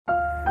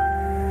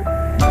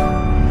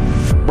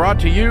Brought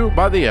to you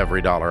by the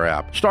EveryDollar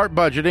app. Start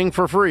budgeting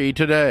for free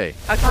today.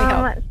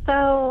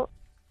 So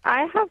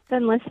I have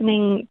been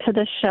listening to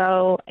the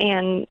show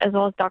and as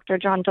well as Dr.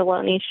 John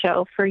Deloney's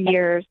show for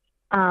years.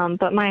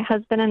 But my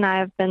husband and I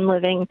have been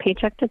living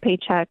paycheck to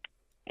paycheck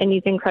and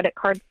using credit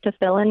cards to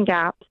fill in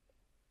gaps.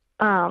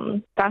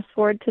 Fast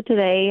forward to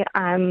today,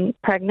 I'm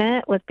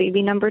pregnant with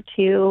baby number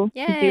 2,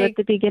 Yay. due at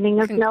the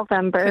beginning of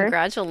November.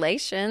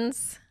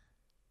 Congratulations.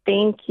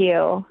 Thank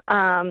you.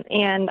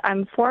 And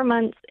I'm 4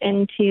 months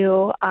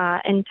into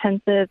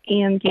intensive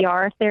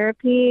EMDR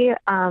therapy,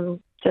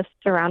 just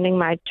surrounding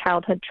my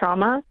childhood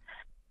trauma.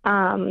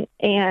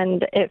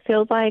 And it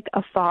feels like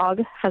a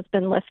fog has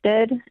been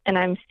lifted, and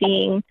I'm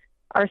seeing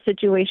our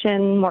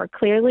situation more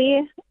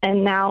clearly.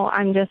 And now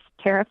I'm just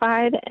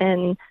terrified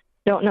and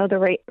don't know the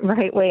right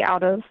way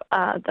out of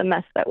the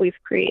mess that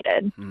we've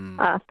created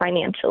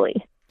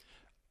financially.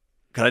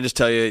 Can I just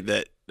tell you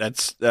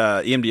that's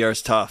EMDR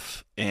is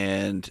tough,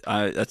 and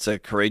that's a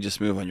courageous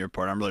move on your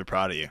part. I'm really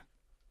proud of you,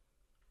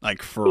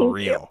 like for Thank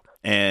real. You.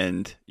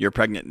 And you're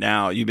pregnant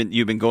now. You've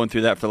been going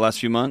through that for the last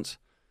few months.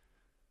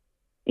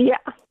 Yeah.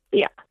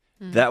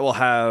 That will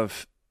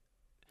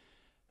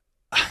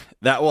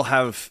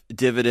have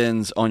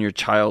dividends on your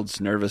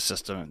child's nervous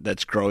system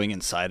that's growing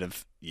inside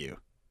of you.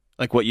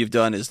 Like what you've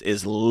done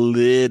is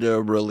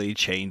literally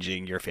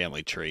changing your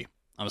family tree.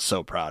 I'm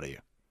so proud of you.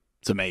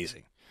 It's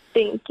amazing.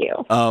 Thank you.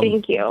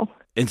 Thank you.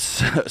 And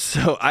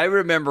so I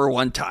remember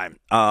one time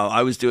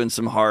I was doing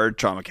some hard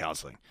trauma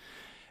counseling,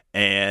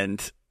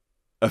 and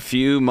a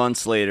few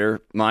months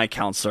later, my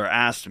counselor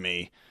asked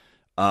me,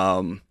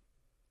 and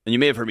you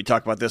may have heard me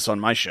talk about this on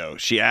my show.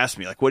 She asked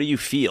me, like, what do you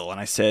feel? And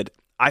I said,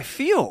 I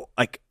feel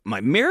like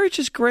my marriage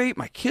is great.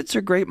 My kids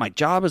are great. My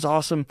job is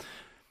awesome.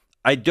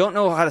 I don't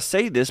know how to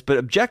say this, but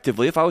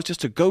objectively, if I was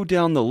just to go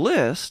down the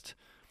list,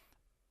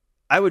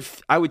 I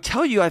would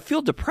tell you I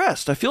feel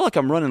depressed. I feel like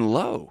I'm running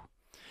low.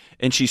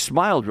 And she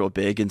smiled real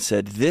big and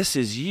said, this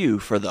is you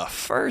for the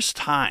first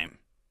time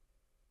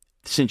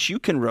since you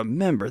can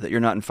remember that you're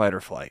not in fight or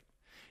flight.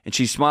 And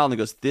she smiled and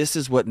goes, this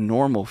is what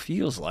normal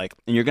feels like.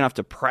 And you're going to have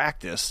to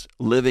practice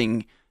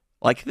living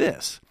like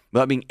this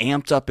without being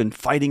amped up and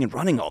fighting and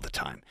running all the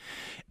time.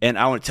 And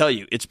I want to tell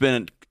you, it's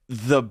been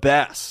the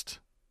best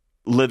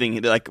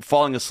living, like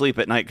falling asleep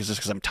at night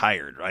because I'm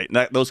tired, right?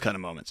 Those kind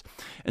of moments.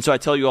 And so I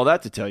tell you all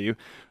that to tell you,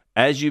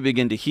 as you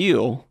begin to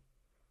heal,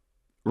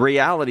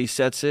 reality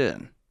sets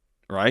in,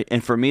 right?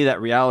 And for me,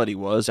 that reality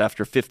was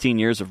after 15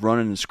 years of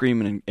running and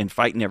screaming and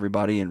fighting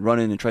everybody and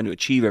running and trying to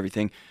achieve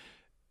everything,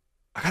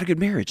 I got a good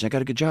marriage, and I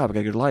got a good job, I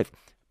got a good life.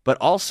 But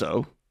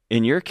also,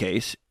 in your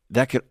case,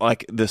 that could,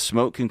 like, the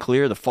smoke can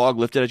clear, the fog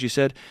lifted, as you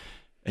said,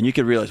 and you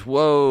could realize,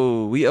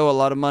 whoa, we owe a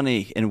lot of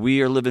money, and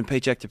we are living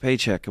paycheck to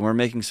paycheck, and we're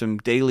making some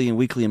daily and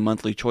weekly and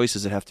monthly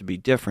choices that have to be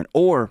different.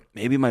 Or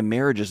maybe my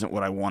marriage isn't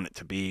what I want it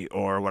to be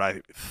or what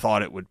I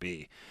thought it would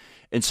be.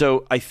 And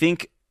so I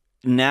think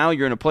now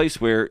you're in a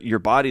place where your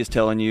body is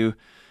telling you,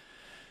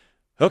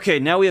 okay,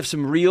 now we have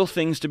some real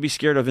things to be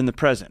scared of in the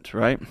present,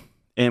 right?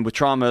 And with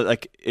trauma,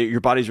 like your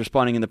body's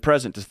responding in the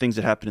present to things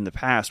that happened in the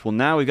past. Well,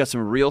 now we've got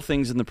some real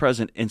things in the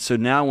present. And so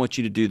now I want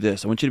you to do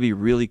this. I want you to be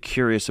really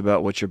curious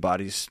about what your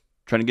body's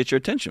trying to get your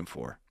attention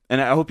for. And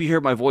I hope you hear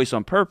my voice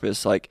on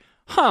purpose, like,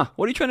 what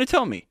are you trying to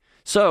tell me?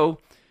 So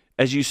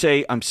as you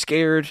say, I'm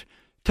scared,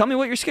 tell me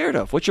what you're scared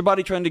of. What's your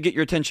body trying to get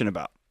your attention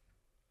about?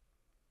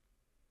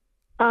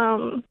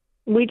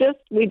 We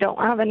don't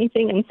have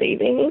anything in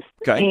savings.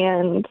 Okay.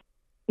 And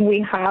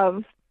we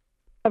have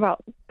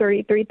about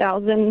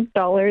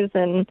 $33,000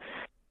 in,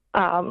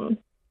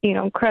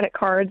 credit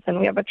cards, and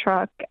we have a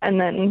truck, and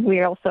then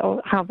we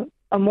also have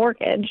a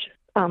mortgage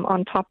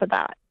on top of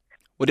that.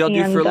 What do y'all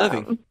do for a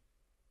living?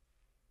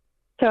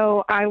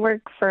 So I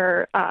work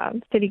for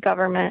city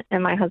government,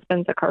 and my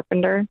husband's a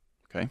carpenter.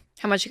 Okay.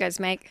 How much you guys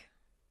make?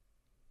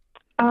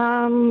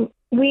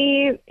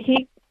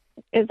 He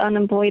is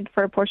unemployed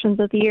for portions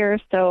of the year,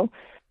 so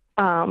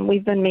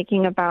we've been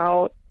making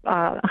about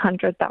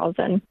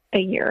 $100,000 a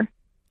year.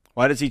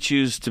 Why does he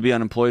choose to be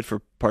unemployed for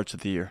parts of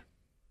the year?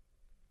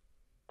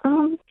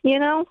 I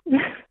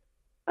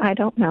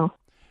don't know.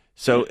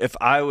 So if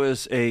I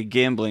was a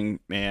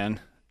gambling man,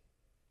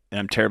 and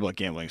I'm terrible at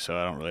gambling, so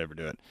I don't really ever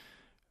do it.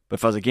 But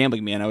if I was a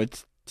gambling man, I would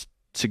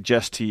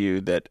suggest to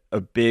you that a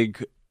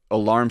big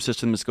alarm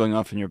system that's going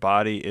off in your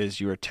body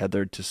is you are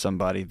tethered to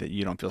somebody that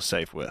you don't feel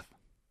safe with.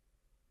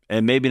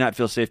 And maybe not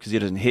feel safe because he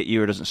doesn't hit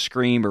you or doesn't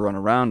scream or run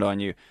around on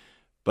you,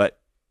 but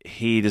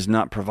he is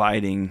not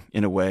providing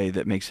in a way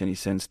that makes any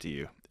sense to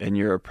you. And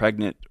you're a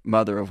pregnant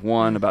mother of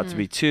one, about to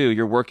be two.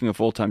 You're working a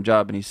full-time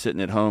job, and he's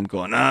sitting at home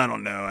going, I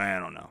don't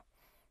know.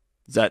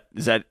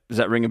 Does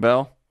that ring a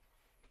bell?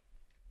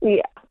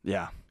 Yeah.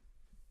 Yeah.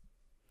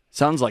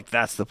 Sounds like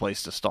that's the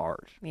place to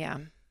start. Yeah.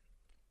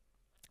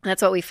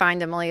 That's what we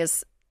find, Emily,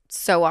 is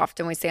so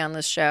often we say on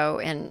this show,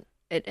 and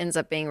it ends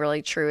up being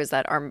really true, is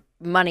that our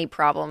money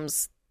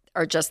problems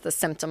are just the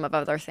symptom of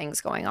other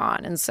things going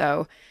on. And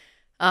so,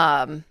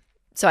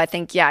 so I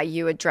think,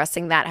 you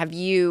addressing that, have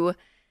you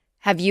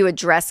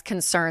addressed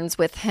concerns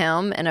with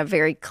him in a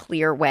very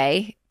clear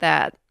way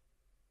that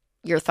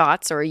your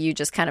thoughts, or are you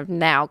just kind of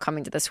now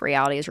coming to this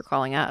reality as you're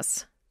calling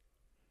us?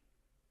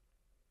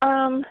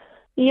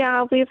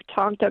 Yeah, we've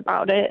talked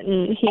about it,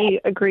 and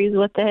he agrees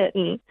with it,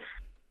 and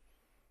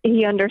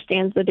he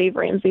understands the Dave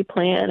Ramsey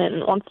plan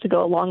and wants to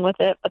go along with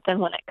it. But then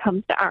when it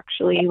comes to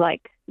actually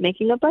like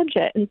making a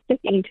budget and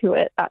sticking to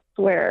it, that's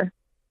where,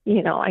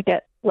 I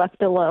get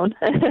left alone.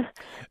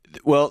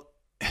 Well,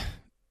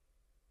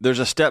 there's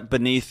a step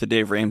beneath the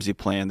Dave Ramsey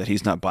plan that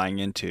he's not buying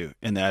into,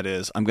 and that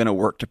is, I'm going to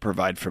work to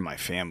provide for my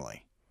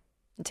family.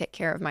 And take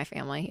care of my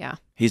family, yeah.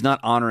 He's not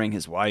honoring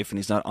his wife, and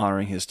he's not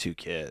honoring his 2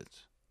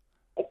 kids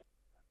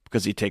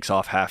because he takes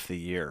off half the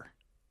year.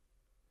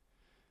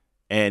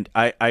 And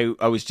I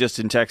was just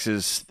in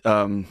Texas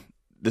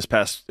this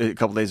past a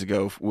couple days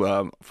ago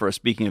for a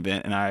speaking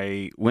event, and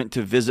I went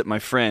to visit my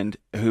friend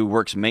who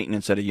works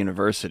maintenance at a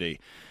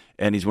university,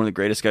 and he's one of the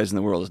greatest guys in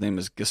the world. His name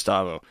is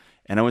Gustavo.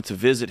 And I went to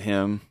visit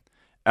him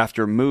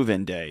after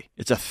move-in day.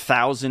 It's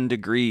 1,000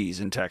 degrees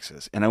in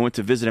Texas. And I went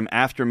to visit him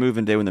after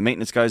move-in day when the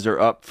maintenance guys are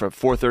up from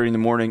 4:30 in the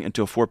morning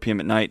until 4 p.m.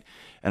 at night.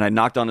 And I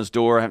knocked on his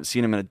door. I haven't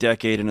seen him in a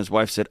decade. And his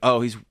wife said,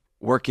 "Oh, he's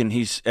working.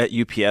 He's at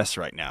UPS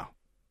right now."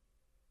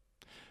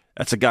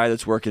 That's a guy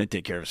that's working to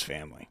take care of his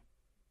family,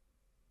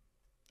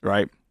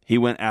 right? He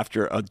went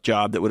after a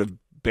job that would have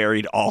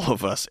buried all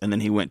of us, and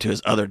then he went to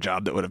his other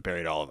job that would have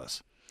buried all of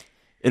us.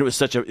 And it was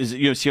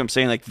see what I'm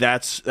saying? Like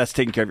that's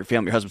taking care of your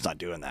family. Your husband's not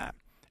doing that.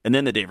 And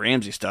then the Dave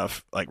Ramsey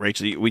stuff, like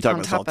Rachel, we talk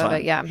about this all the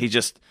time. Yeah. He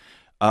just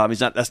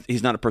he's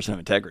not a person of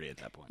integrity at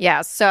that point.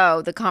 Yeah.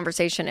 So the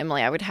conversation,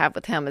 Emily, I would have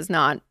with him is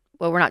not,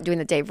 well, we're not doing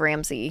the Dave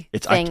Ramsey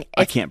thing.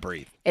 I can't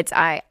breathe. It's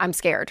I'm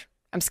scared.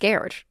 I'm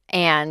scared.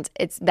 And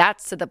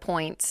that's to the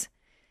point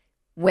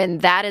when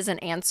that isn't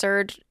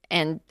answered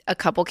and a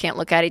couple can't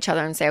look at each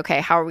other and say, okay,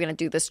 how are we going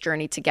to do this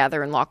journey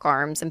together and lock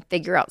arms and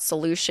figure out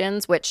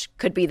solutions, which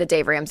could be the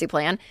Dave Ramsey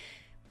plan.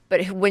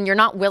 But when you're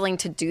not willing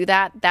to do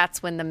that,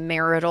 that's when the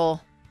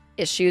marital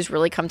issues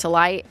really come to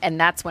light. And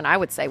that's when I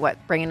would say,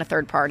 bring in a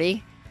third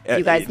party.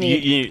 You guys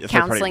need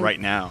counseling right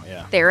now,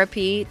 yeah.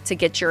 Therapy to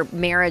get your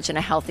marriage in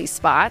a healthy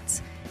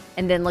spot,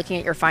 and then looking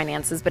at your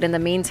finances. But in the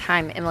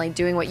meantime, Emily,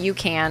 doing what you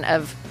can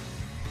of,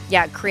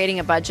 creating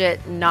a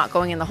budget, not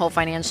going in the hole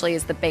financially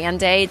is the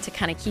Band-Aid to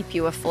kind of keep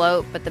you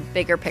afloat. But the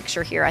bigger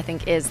picture here, I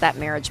think, is that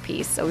marriage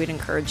piece. So we'd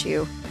encourage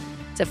you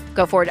to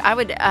go forward. I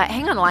would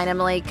hang on the line,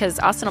 Emily, because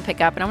Austin will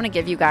pick up, and I want to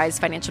give you guys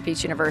Financial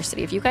Peace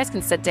University. If you guys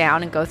can sit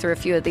down and go through a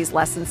few of these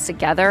lessons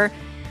together,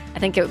 I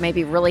think it may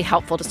be really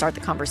helpful to start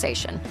the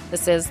conversation.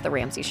 This is The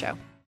Ramsey Show.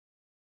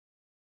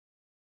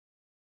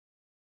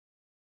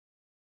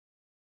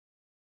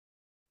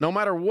 No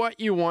matter what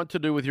you want to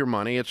do with your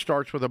money, it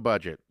starts with a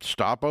budget.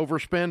 Stop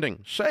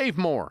overspending, save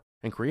more,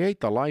 and create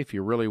the life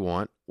you really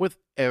want with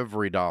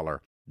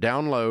EveryDollar.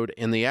 Download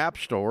in the App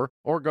Store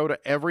or go to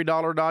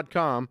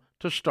everydollar.com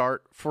to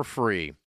start for free.